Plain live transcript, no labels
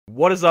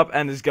What is up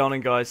and is going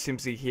on, guys?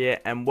 Simpzy here,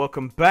 and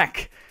welcome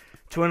back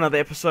to another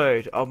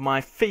episode of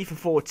my FIFA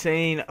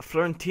 14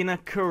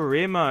 Fiorentina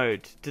Career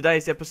Mode.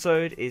 Today's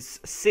episode is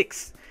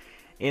 6th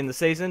in the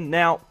season.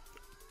 Now,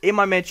 in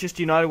my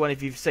Manchester United one,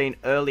 if you've seen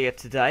earlier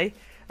today,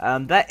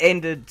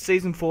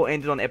 Season 4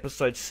 ended on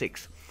episode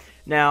 6.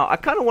 Now, I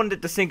kind of wanted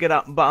it to sync it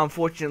up, but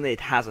unfortunately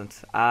it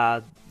hasn't.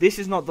 This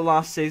is not the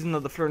last season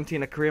of the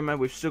Fiorentina Career Mode.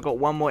 We've still got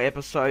one more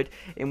episode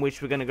in which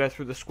we're going to go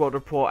through the squad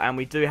report, and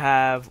we do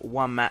have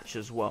one match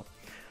as well.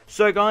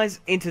 So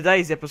guys, in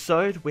today's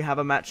episode, we have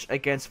a match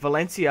against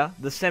Valencia,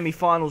 the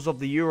semi-finals of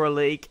the Euro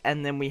League,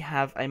 and then we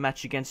have a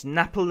match against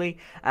Napoli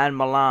and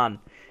Milan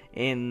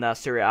in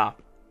Serie A.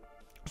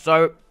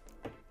 So,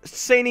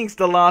 since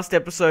the last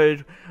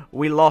episode,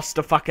 we lost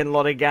a fucking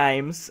lot of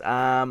games.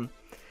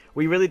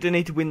 We really do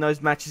need to win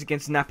those matches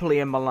against Napoli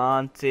and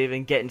Milan to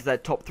even get into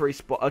that top 3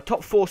 spot,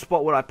 top 4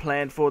 spot what I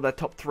planned for, that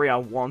top 3 I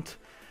want.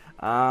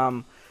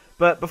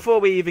 But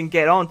before we even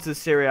get on to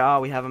Serie A,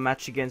 we have a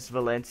match against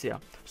Valencia.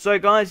 So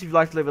guys, if you'd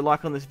like to leave a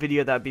like on this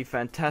video, that'd be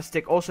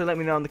fantastic. Also, let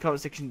me know in the comment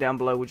section down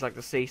below would you like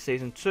to see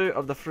Season 2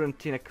 of the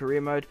Fiorentina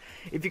Career Mode.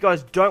 If you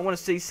guys don't want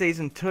to see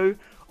Season 2,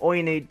 all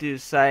you need to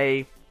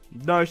say,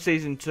 no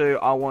Season 2,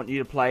 I want you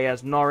to play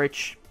as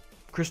Norwich,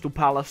 Crystal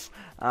Palace,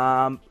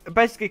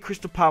 basically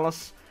Crystal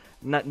Palace,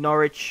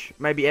 Norwich,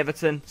 maybe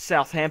Everton,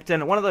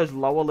 Southampton, one of those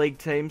lower league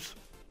teams.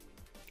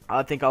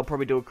 I think I'll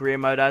probably do a career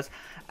mode as.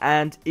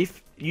 And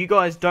if you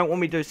guys don't want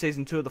me to do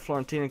Season 2 of the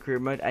Fiorentina Career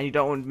Mode, and you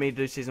don't want me to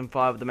do Season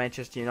 5 of the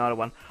Manchester United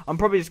one, I'm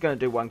probably just going to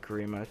do one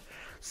career mode.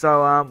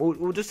 So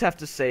we'll just have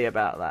to see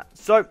about that.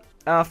 So,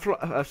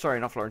 sorry,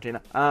 not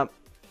Fiorentina.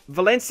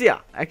 Valencia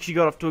actually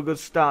got off to a good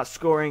start,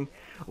 scoring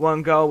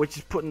one goal, which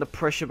is putting the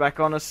pressure back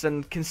on us,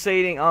 and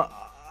conceding.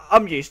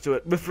 I'm used to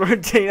it with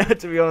Fiorentina,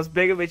 to be honest.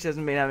 Begovic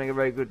hasn't been having a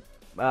very good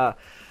start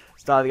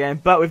of the game.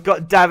 But we've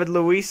got David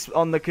Luiz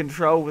on the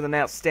control with an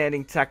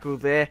outstanding tackle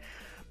there.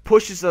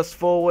 Pushes us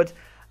forward,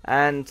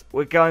 and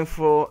we're going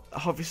for,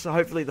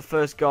 hopefully, the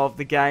first goal of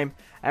the game.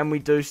 And we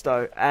do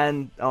so.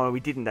 And, oh, we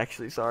didn't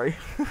actually, sorry.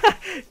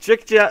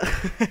 Tricked you.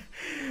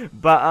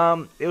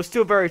 But it was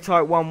still very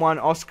tight,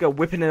 1-1. Oscar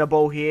whipping in a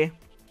ball here.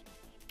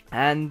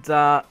 And,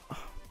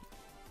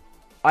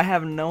 I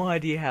have no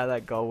idea how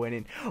that goal went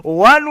in.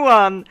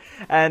 1-1,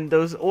 and there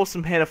was an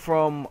awesome header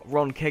from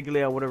Ron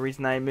Keglia, whatever his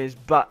name is.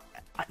 But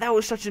that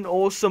was such an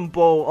awesome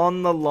ball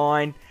on the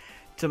line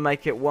to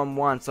make it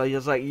 1-1. So he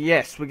was like,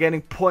 yes, we're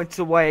getting points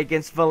away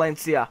against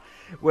Valencia.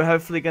 We're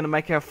hopefully going to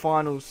make our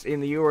finals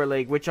in the Euro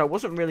League, which I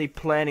wasn't really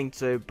planning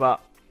to, but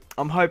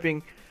I'm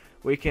hoping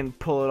we can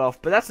pull it off.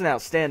 But that's an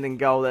outstanding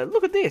goal there.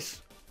 Look at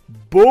this.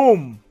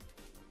 Boom.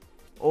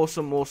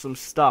 Awesome, awesome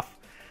stuff.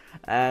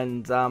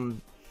 And,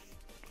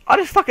 I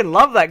just fucking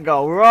love that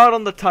goal, right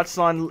on the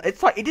touchline.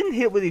 It's like he didn't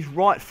hit it with his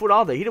right foot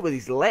either. He hit it with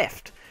his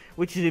left,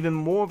 which is even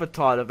more of a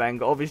tighter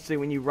angle. Obviously,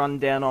 when you run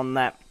down on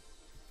that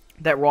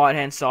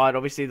right-hand side,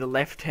 obviously the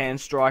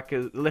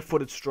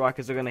left-footed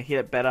strikers are going to hit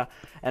it better,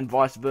 and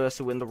vice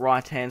versa when the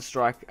right-hand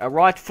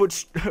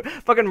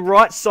fucking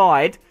right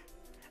side,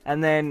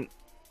 and then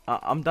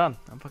I'm done.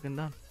 I'm fucking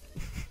done.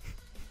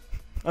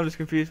 I'm just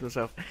confused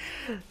myself.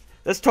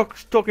 Let's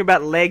talking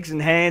about legs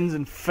and hands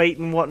and feet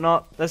and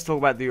whatnot. Let's talk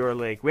about the Euro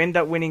League. We end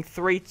up winning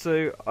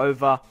 3-2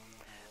 over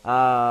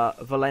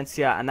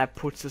Valencia, and that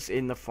puts us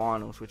in the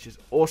finals, which is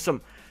awesome.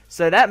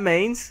 So that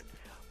means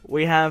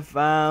we have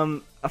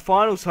a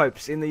finals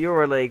hopes in the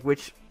Euro League,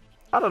 which,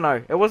 I don't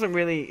know, it wasn't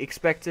really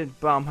expected,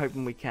 but I'm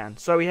hoping we can.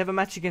 So we have a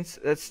match against,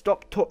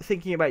 stop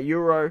thinking about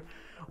Euro.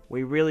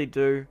 We really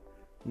do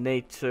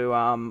need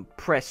to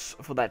press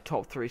for that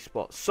top 3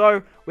 spot.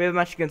 So we have a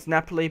match against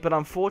Napoli, but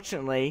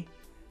unfortunately,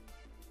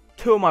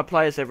 2 of my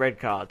players have red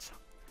cards,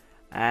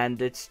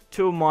 and it's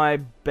 2 of my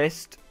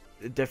best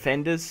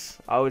defenders,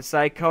 I would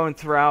say, Cohen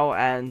Thrall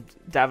and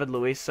David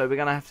Luiz. So we're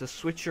going to have to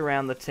switch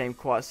around the team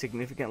quite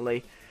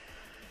significantly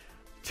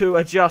to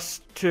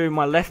adjust to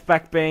my left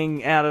back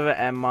being out of it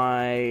and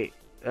my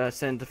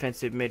centre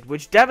defensive mid,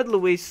 which David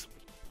Luiz,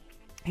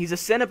 he's a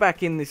centre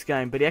back in this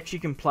game, but he actually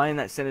can play in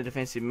that centre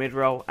defensive mid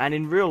role. And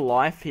in real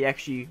life, he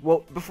actually,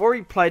 well, before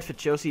he played for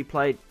Chelsea, he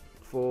played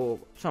for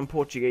some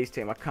Portuguese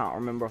team. I can't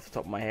remember off the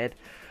top of my head.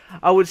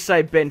 I would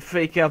say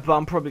Benfica, but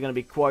I'm probably going to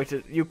be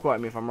quoted. You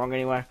quote me if I'm wrong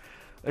anyway.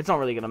 It's not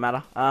really going to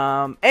matter.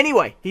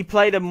 Anyway, he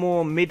played a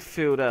more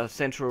midfielder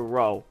central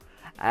role.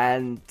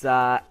 And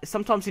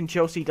sometimes in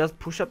Chelsea, he does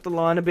push up the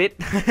line a bit.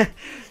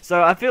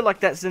 So I feel like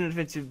that centre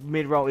defensive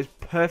mid role is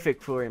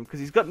perfect for him, because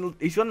he's got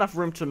enough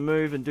room to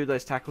move and do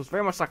those tackles,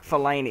 very much like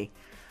Fellaini.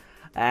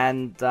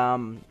 And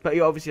but he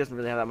obviously doesn't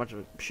really have that much of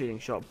a shooting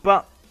shot.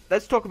 But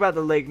let's talk about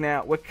the league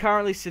now. We're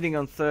currently sitting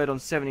on 3rd on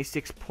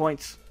 76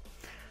 points.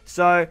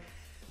 So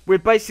we're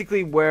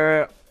basically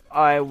where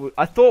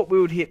I thought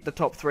we would hit the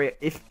top 3.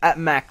 If at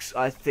max,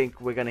 I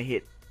think we're going to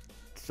hit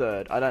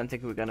 3rd. I don't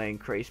think we're going to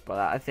increase by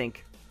that. I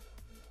think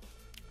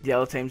the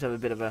other teams have a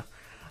bit of a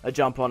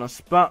jump on us.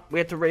 But we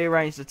have to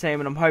rearrange the team,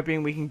 and I'm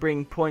hoping we can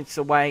bring points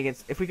away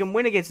against... If we can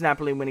win against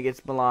Napoli and win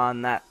against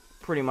Milan, that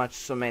pretty much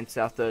cements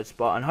our 3rd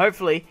spot. And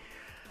hopefully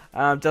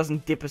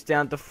doesn't dip us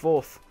down to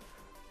 4th.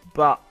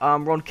 But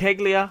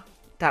Roncaglia,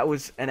 that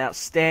was an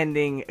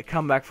outstanding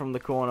comeback from the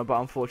corner, but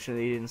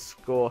unfortunately he didn't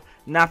score.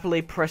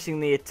 Napoli pressing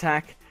the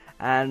attack,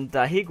 and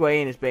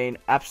Higuain has been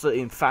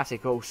absolutely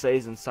emphatic all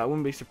season, so I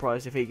wouldn't be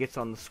surprised if he gets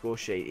on the score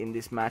sheet in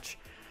this match.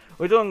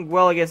 We're doing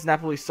well against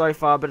Napoli so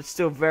far, but it's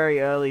still very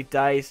early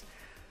days.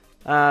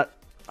 I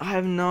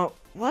have no...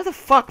 Why the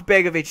fuck,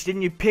 Begovic,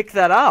 didn't you pick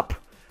that up?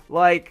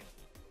 Like,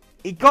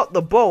 he got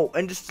the ball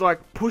and just,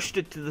 like, pushed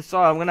it to the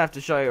side. I'm going to have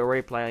to show you a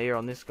replay here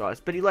on this, guys.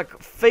 But he,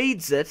 like,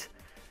 feeds it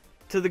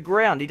to the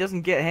ground. He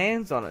doesn't get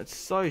hands on it. It's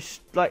so,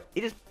 like,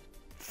 he just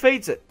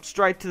feeds it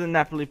straight to the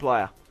Napoli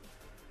player.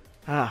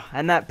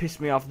 And that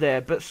pissed me off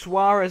there. But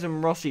Suarez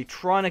and Rossi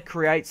trying to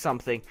create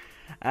something.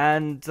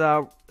 And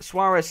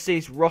Suarez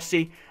sees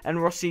Rossi,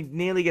 and Rossi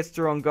nearly gets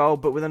through on goal,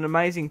 but with an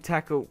amazing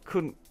tackle,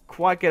 couldn't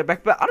quite get it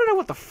back. But I don't know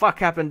what the fuck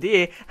happened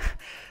here.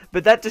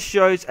 But that just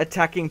shows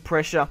attacking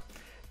pressure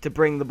to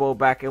bring the ball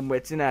back, and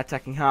it's in our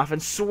attacking half.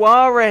 And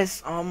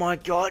Suarez, oh my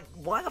god,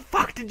 why the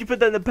fuck did you put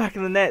that in the back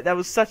of the net? That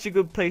was such a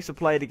good piece of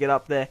play to get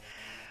up there.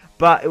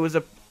 But it was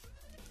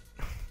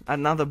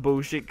another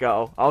bullshit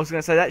goal. I was going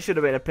to say that should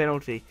have been a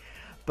penalty.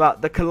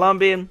 But the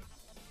Colombian,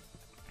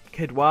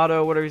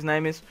 Eduardo, whatever his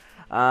name is,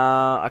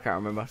 I can't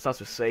remember, starts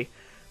with C.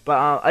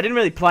 But I didn't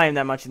really play him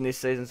that much in this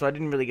season, so I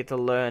didn't really get to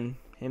learn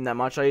him that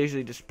much. I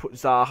usually just put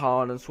Zaha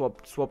on and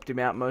swapped him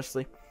out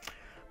mostly.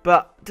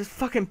 But just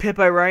fucking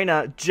Pepe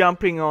Reina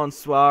jumping on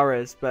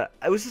Suarez. But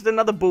it was just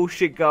another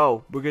bullshit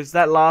goal, because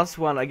that last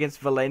one against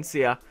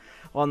Valencia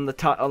on the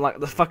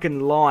fucking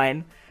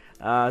line,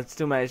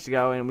 still managed to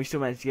go in, and we still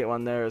managed to get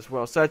one there as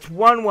well. So it's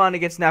 1-1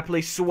 against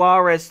Napoli.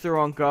 Suarez through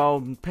on goal,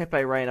 and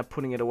Pepe Reina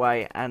putting it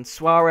away. And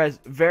Suarez,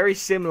 very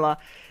similar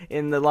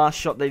in the last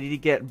shot that he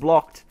did get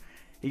blocked.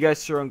 He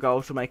goes through on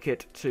goal to make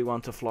it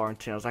 2-1 to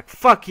Fiorentina. I was like,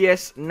 fuck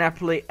yes,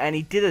 Napoli. And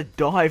he did a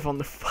dive on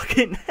the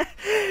fucking...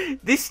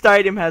 This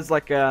stadium has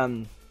like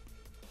a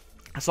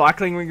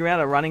cycling ring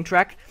around, a running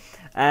track.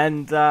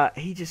 And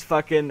he just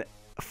fucking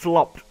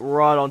flopped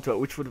right onto it,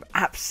 which would have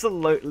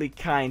absolutely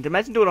caned.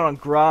 Imagine doing it on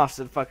grass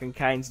and fucking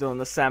Kane's doing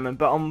the salmon.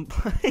 But on...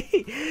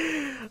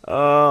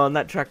 oh, and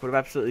that track would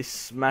have absolutely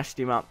smashed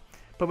him up.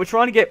 But we're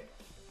trying to get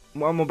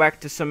one more back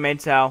to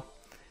cement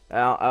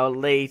our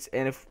leads,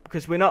 and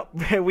because we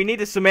need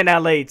to cement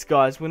our leads,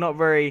 guys. We're not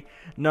very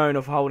known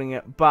of holding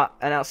it, but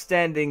an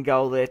outstanding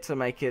goal there to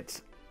make it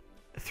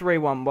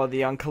 3-1 by the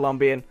young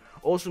Colombian.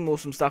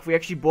 Awesome stuff. We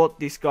actually bought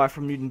this guy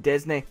from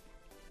Udinese,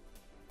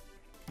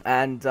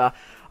 and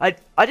I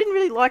didn't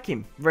really like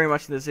him very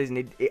much in the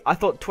season. I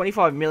thought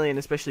 25 million,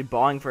 especially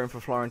buying for him for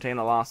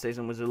Fiorentina last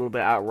season, was a little bit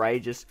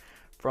outrageous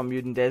from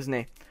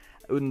Udinese,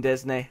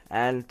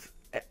 and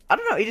I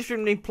don't know, he just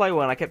didn't really play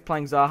well, and I kept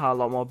playing Zaha a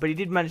lot more, but he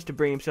did manage to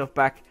bring himself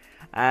back,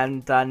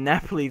 and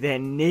Napoli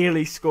then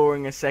nearly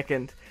scoring a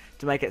second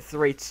to make it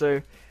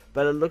 3-2,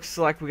 but it looks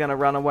like we're going to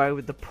run away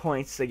with the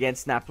points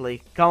against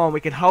Napoli. Come on, we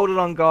can hold it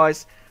on,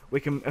 guys.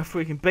 If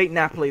we can beat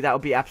Napoli, that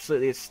would be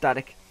absolutely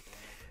ecstatic,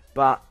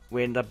 but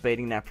we end up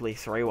beating Napoli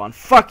 3-1.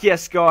 Fuck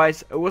yes,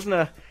 guys. It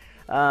wasn't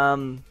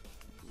it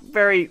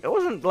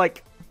wasn't,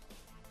 like,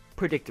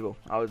 predictable,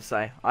 I would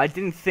say. I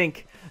didn't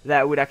think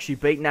that would actually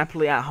beat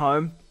Napoli at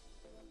home.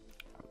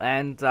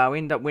 And we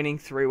ended up winning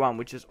 3-1,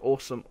 which is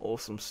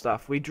awesome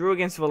stuff. We drew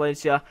against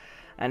Valencia,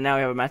 and now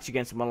we have a match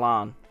against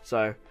Milan.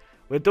 So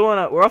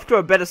we're off to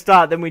a better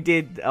start than we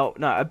did. Oh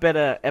no, a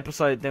better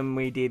episode than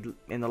we did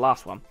in the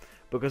last one,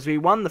 because we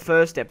won the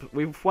first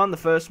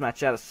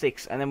match out of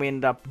 6, and then we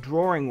ended up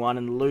drawing one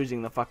and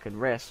losing the fucking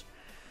rest.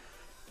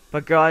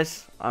 But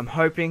guys, I'm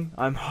hoping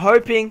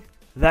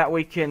that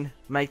we can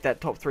make that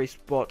top 3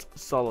 spot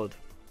solid.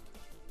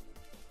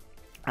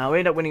 We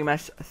ended up winning a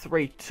match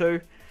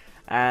 3-2.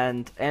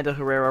 And Ander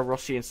Herrera,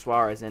 Rossi, and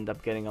Suarez end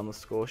up getting on the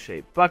score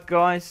sheet. But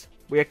guys,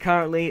 we are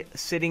currently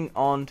sitting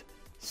on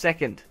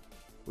 2nd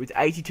with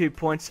 82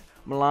 points.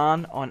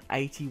 Milan on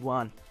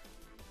 81.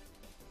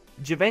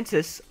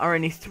 Juventus are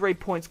only 3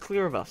 points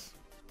clear of us.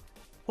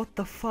 What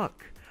the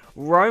fuck?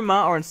 Roma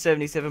are on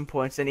 77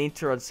 points and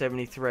Inter on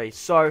 73.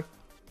 So,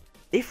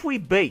 if we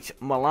beat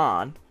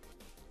Milan,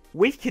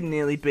 we can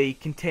nearly be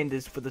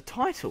contenders for the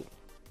title.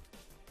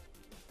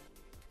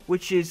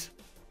 Which is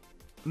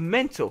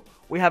mental.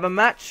 We have a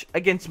match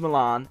against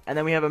Milan, and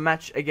then we have a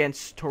match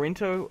against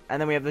Torino,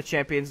 and then we have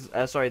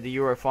the the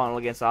Euro final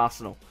against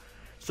Arsenal.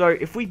 So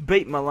if we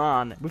beat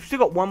Milan, we've still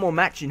got one more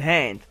match in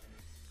hand.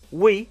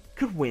 We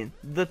could win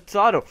the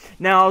title.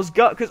 Now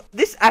because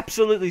this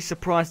absolutely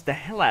surprised the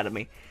hell out of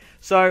me.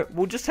 So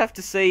we'll just have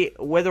to see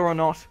whether or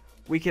not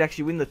we could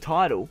actually win the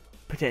title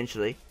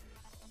potentially.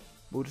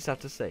 We'll just have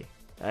to see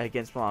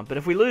against Milan. But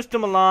if we lose to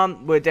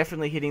Milan, we're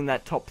definitely hitting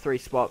that top 3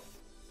 spot.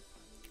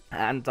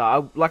 And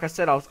like I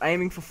said, I was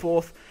aiming for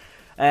 4th,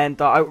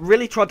 and I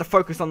really tried to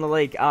focus on the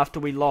league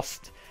after we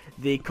lost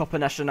the Coppa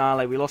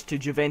Nazionale. We lost to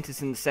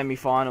Juventus in the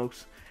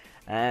semi-finals,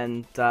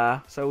 and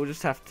so we'll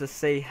just have to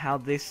see how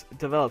this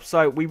develops.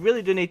 So we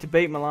really do need to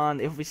beat Milan.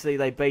 Obviously,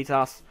 they beat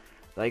us,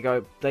 they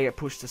get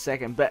pushed to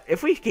 2nd. But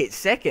if we get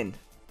 2nd,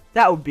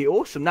 that would be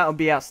awesome. That would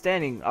be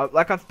outstanding.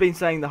 Like I've been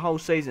saying the whole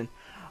season,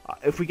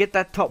 If we get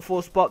that top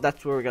 4 spot,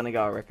 that's where we're going to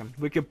go, I reckon.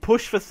 We could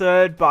push for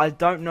 3rd, but I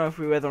don't know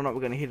whether or not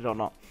we're going to hit it or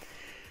not.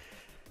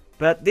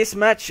 But this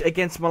match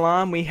against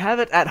Milan, we have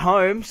it at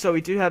home, so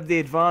we do have the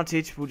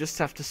advantage. We'll just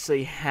have to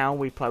see how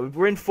we play.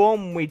 We're in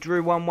form. We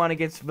drew 1-1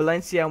 against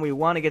Valencia, and we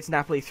won against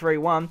Napoli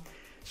 3-1.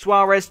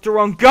 Suarez through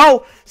on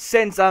goal,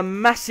 sends a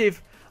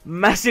massive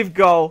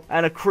goal,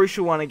 and a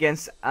crucial one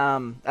against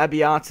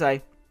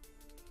Abbiate.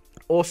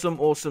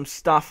 Awesome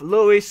stuff.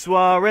 Luis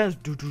Suarez.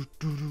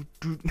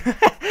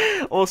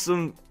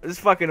 Awesome. It's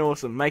fucking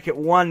awesome. Make it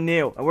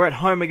 1-0. And we're at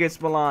home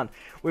against Milan.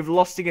 We've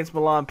lost against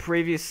Milan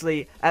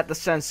previously at the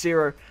San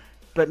Siro.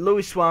 But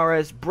Luis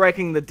Suarez,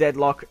 breaking the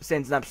deadlock,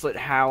 sends an absolute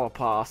howler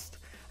past.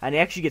 And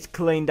he actually gets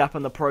cleaned up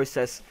in the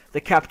process.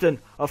 The captain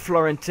of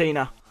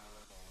Fiorentina.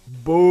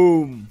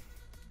 Boom.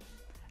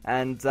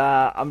 And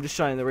I'm just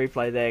showing the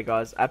replay there,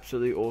 guys.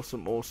 Absolutely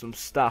awesome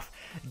stuff.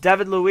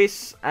 David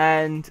Luiz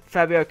and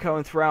Fabio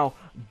Coentrao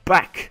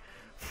back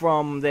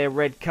from their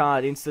red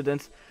card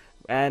incident.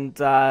 And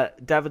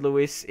David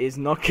Luiz is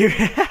not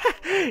giving...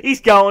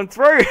 He's going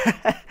through.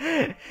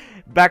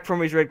 Back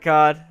from his red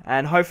card.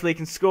 And hopefully he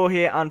can score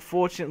here.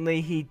 Unfortunately,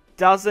 he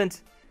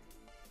doesn't.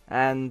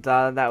 And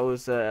that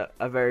was a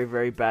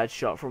very bad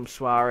shot from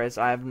Suarez.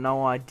 I have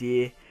no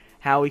idea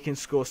how he can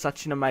score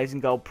such an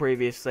amazing goal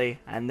previously.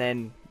 And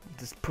then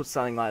just put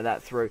something like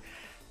that through.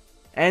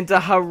 And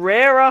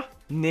Herrera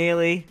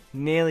nearly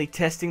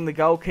testing the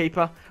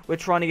goalkeeper. We're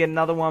trying to get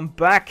another one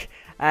back.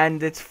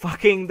 And it's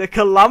fucking the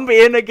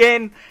Colombian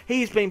again.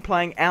 He's been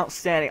playing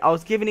outstanding. I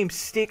was giving him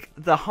stick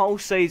the whole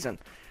season.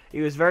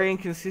 He was very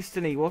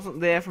inconsistent. He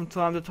wasn't there from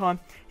time to time.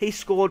 He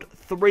scored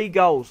 3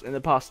 goals in the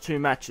past 2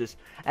 matches.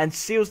 And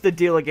seals the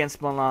deal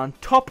against Milan.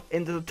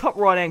 Into the top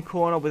right hand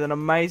corner with an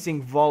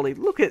amazing volley.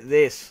 Look at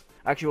this.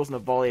 Actually, it wasn't a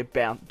volley. It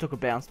took a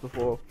bounce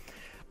before.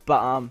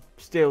 But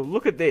still,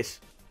 look at this.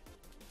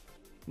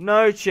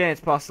 No chance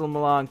past the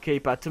Milan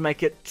keeper to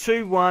make it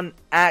 2-1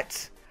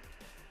 at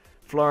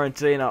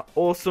Fiorentina.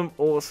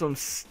 Awesome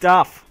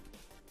stuff.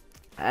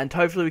 And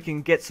hopefully we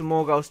can get some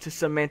more goals to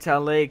cement our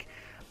league.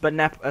 But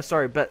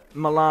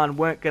Milan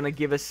weren't going to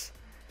give us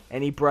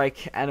any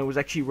break, and it was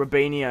actually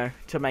Robinho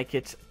to make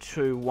it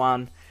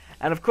 2-1.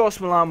 And of course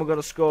Milan were going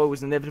to score. It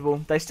was inevitable.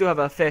 They still have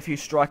a fair few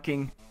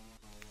striking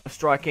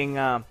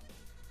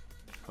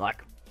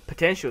like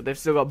potential. They've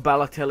still got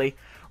Balotelli,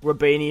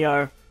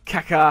 Robinho,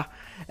 Kaká,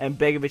 and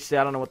Begovic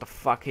there. I don't know what the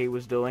fuck he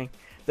was doing.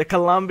 The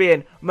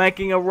Colombian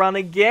making a run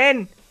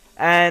again.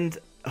 And,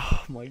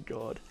 oh my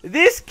god.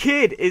 This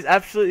kid is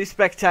absolutely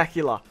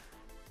spectacular.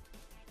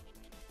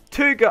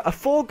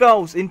 4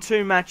 goals in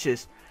 2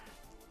 matches.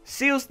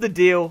 Seals the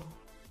deal.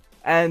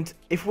 And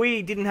if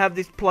we didn't have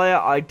this player,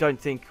 I don't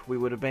think we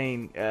would have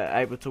been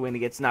able to win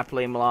against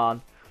Napoli and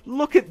Milan.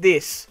 Look at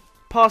this.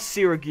 Past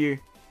Sirigu.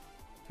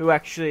 Who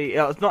actually...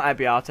 it's not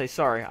Abbiate,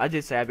 sorry. I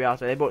did say Abbiate.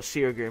 They bought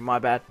Sirigu. My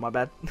bad.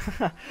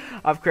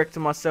 I've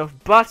corrected myself.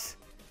 But...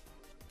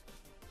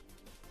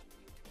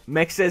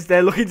 Mech says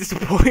they're looking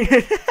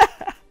disappointed.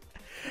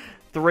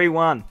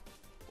 3-1.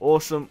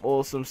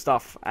 Awesome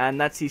stuff. And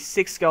that's his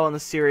 6th goal in the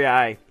Serie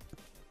A.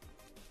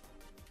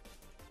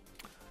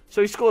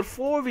 So he scored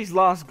 4 of his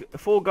last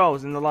 4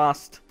 goals in the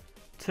last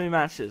 2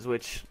 matches,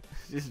 which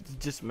is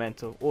just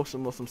mental.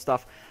 Awesome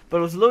stuff. But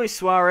it was Luis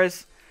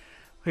Suarez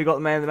who got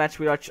the man of the match,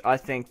 which I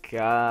think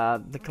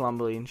the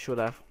Colombian should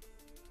have.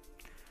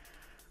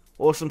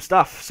 Awesome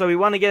stuff. So we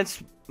won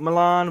against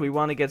Milan, we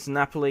won against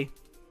Napoli.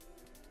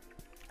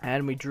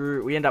 And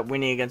we end up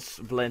winning against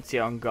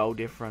Valencia on goal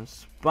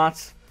difference.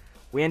 But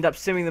we end up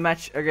simming the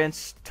match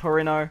against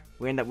Torino.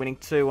 We end up winning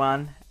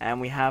 2-1. And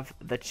we have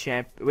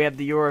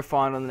the Euro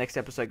final in the next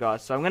episode,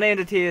 guys. So I'm going to end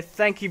it here.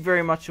 Thank you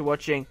very much for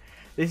watching.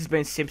 This has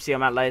been Simpzy.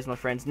 I'm out, ladies, my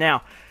friends.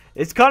 Now,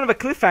 it's kind of a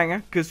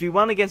cliffhanger because we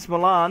won against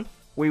Milan.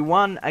 We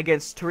won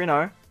against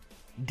Torino.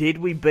 Did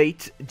we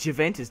beat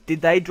Juventus?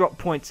 Did they drop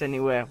points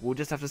anywhere? We'll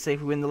just have to see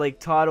if we win the league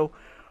title.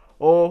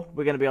 Or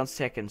we're going to be on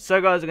 2nd.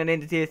 So guys, I'm going to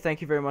end it here. Thank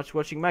you very much for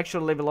watching. Make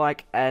sure to leave a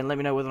like and let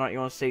me know whether or not you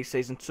want to see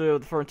Season 2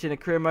 of the Fiorentina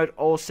Career Mode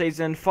or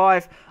Season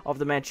 5 of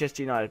the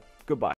Manchester United. Goodbye.